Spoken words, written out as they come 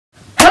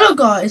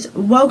Hello guys,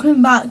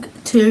 welcome back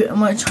to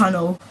my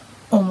channel.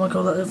 Oh my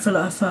god, I feel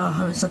like I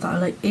haven't said that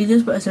in like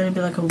ages, but it's only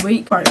been like a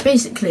week. Right,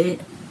 basically,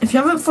 if you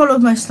haven't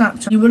followed my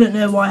Snapchat, you wouldn't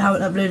know why I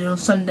haven't uploaded on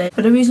Sunday.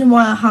 But the reason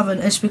why I haven't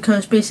is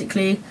because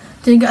basically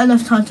didn't get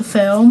enough time to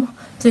film,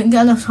 didn't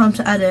get enough time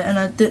to edit, and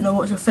I didn't know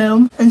what to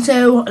film. And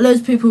so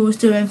loads of people was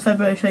doing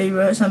February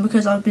favourites, and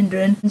because I've been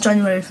doing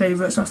January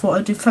favourites, I thought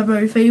I'd do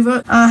February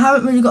favourites. I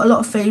haven't really got a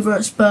lot of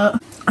favourites,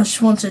 but I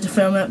just wanted to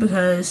film it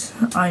because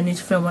I need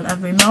to film one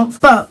every month.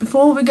 But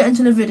before we get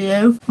into the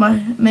video, my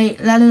mate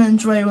Lennon and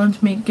Dre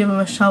wanted me to give them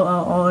a shout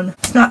out on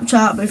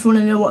Snapchat, but if you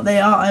want to know what they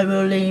are, I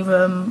will leave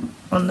them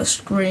on the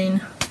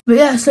screen. But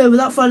yeah, so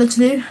without further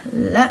ado,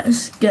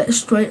 let's get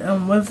straight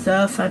on with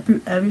the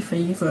February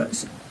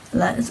favourites.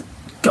 Let's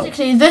go.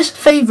 Basically, this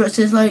favourites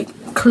is like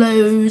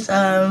clothes,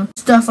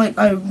 stuff like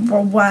I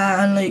wear,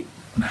 and like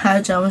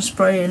hair gel and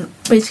spray, and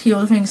basically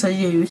all the things I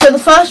use. So the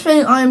first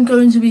thing I'm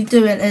going to be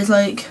doing is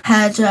like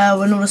hair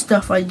gel and all the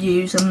stuff I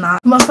use and that.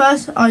 My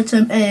first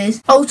item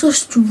is Ultra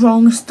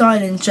Strong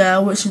Styling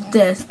Gel, which is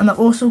this, and I've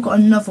also got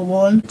another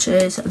one, which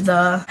is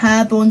the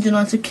Hair Bond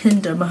United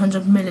Kingdom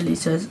 100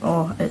 millilitres.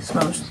 Oh, it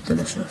smells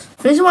delicious.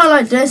 The reason why I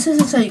like this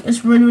is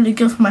it's really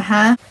good for my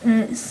hair.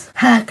 It's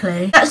hair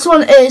clay. Next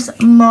one is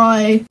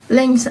my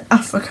Lynx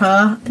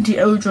Africa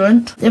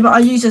deodorant. Yeah, but I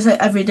use this like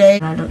every day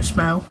and I don't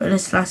smell. But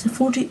this lasts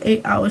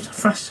 48 hours of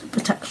fresh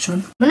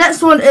protection. The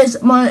next one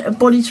is my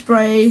body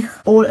spray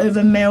all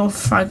over male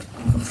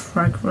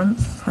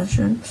fragrance,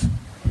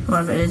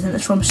 whatever it is, and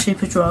it's from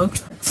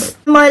Superdrug.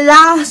 My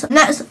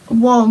next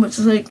one, which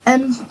is like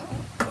Emporio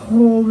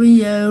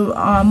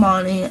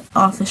Armani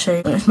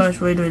Aftershave, and it smells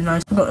really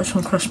nice. I got this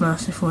from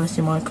Christmas. If you want to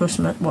see my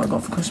Christmas, what I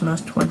got for Christmas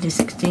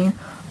 2016,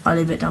 I'll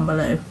leave it down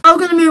below. I'm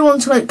going to move on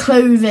to like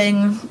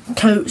clothing,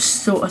 coats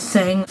sort of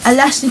thing. A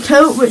Leslie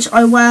coat, which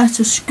I wear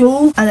to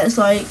school, and it's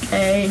like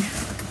a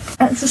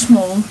extra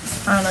small,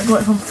 and I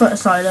got it from Foot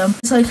Asylum.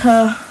 It's like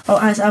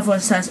as everyone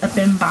says, a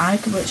bin bag,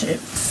 which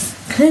it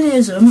clearly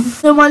isn't.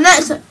 So my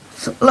next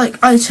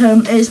like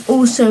item is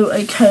also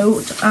a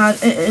coat, and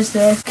it is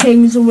the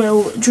King's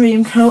Will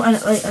Dream Coat, and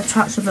it like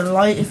attracts with a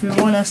light. If you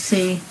want to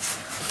see,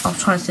 I'll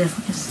try and see if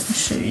I can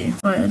show you.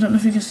 Right, I don't know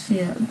if you can see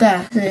it.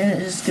 There, see,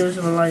 and it just goes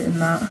with a light in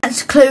that.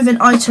 Next clothing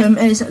item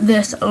is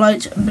this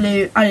light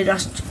blue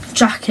Adidas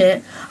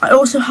jacket. I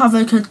also have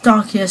like a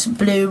darkest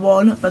blue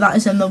one, but that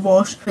is in the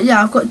wash. But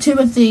yeah, I've got two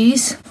of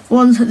these.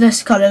 One's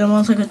this colour and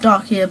one's like a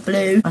darker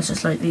blue. I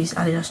just like these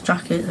Adidas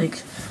jackets,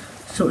 like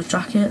sort of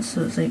jackets,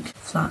 so it's like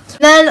flat.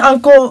 Then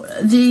I've got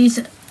these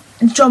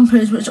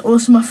jumpers, which are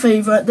also my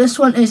favourite. This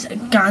one is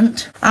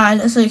Gant,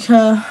 and it's like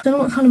I don't know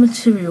what kind of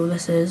material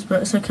this is,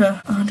 but it's like I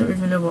don't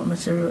even know what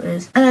material it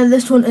is. And then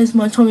this one is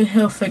my Tommy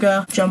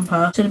Hilfiger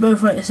jumper. So they're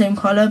both like the same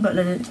colour, but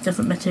they're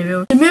different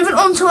material. So moving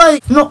on to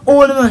like not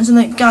ornaments and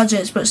like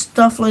gadgets, but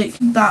stuff like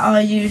that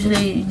I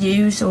usually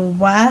use or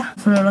wear.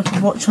 I know, like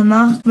a watch on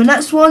that. The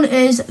next one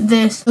is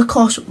this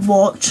Lacoste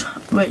watch,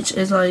 which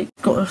is like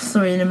got a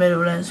 3 in the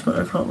middle, and it's got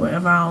a clock right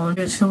around.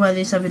 I can wear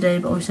these every day,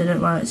 but obviously I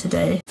don't wear it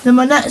today. Then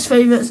my next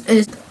favourites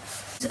is this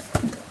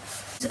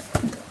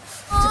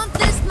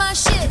my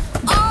shit.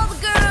 All the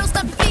girls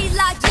that feel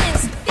like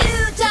this.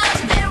 Few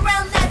times been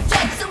around that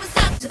track, so it's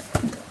not.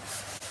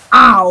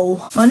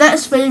 Ow! My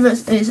next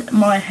favourite is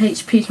my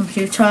HP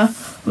computer,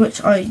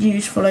 which I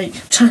use for like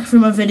checking through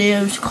my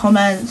videos,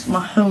 comments,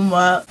 my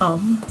homework.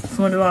 If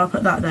you wonder why I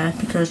put that there,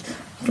 because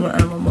I don't want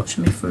anyone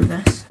watching me through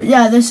this. But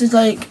yeah, this is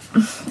like,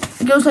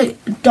 it goes like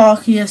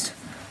darkest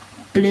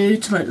blue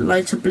to like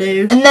lighter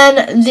blue, and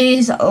then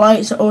these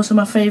lights are also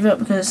my favourite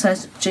because it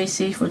says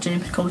JC for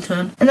James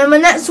Carlton. And then my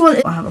next one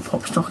is I have a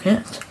pop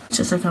socket, it's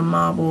just like a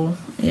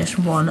marble-ish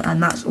one,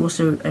 and that's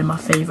also in my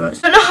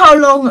favourites. I don't know how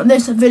long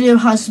this video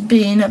has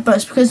been, but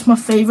it's because it's my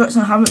favourites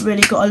and I haven't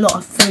really got a lot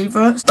of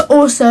favourites. But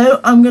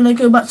also I'm gonna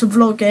go back to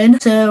vlogging,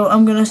 so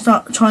I'm gonna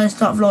try and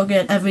start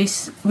vlogging every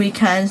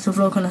weekend. So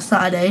vlog on a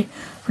Saturday,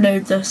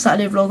 upload the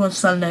Saturday vlog on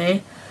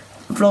Sunday,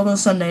 vlog on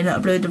Sunday, and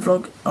upload the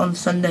vlog on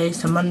Sunday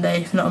to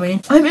Monday, if you know what I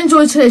mean. I hope you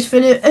enjoyed today's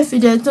video. If you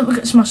did, don't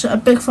forget to smash it a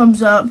big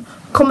thumbs up,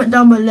 comment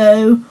down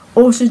below.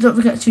 Also don't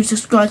forget to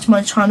subscribe to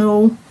my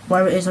channel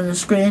where it is on the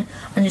screen,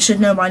 and you should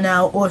know by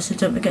now. Also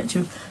don't forget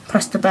to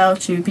press the bell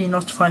to be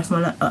notified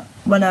from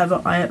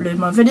whenever I upload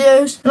my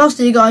videos, and I'll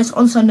see you guys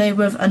on Sunday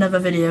with another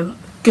video.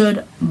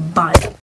 Goodbye.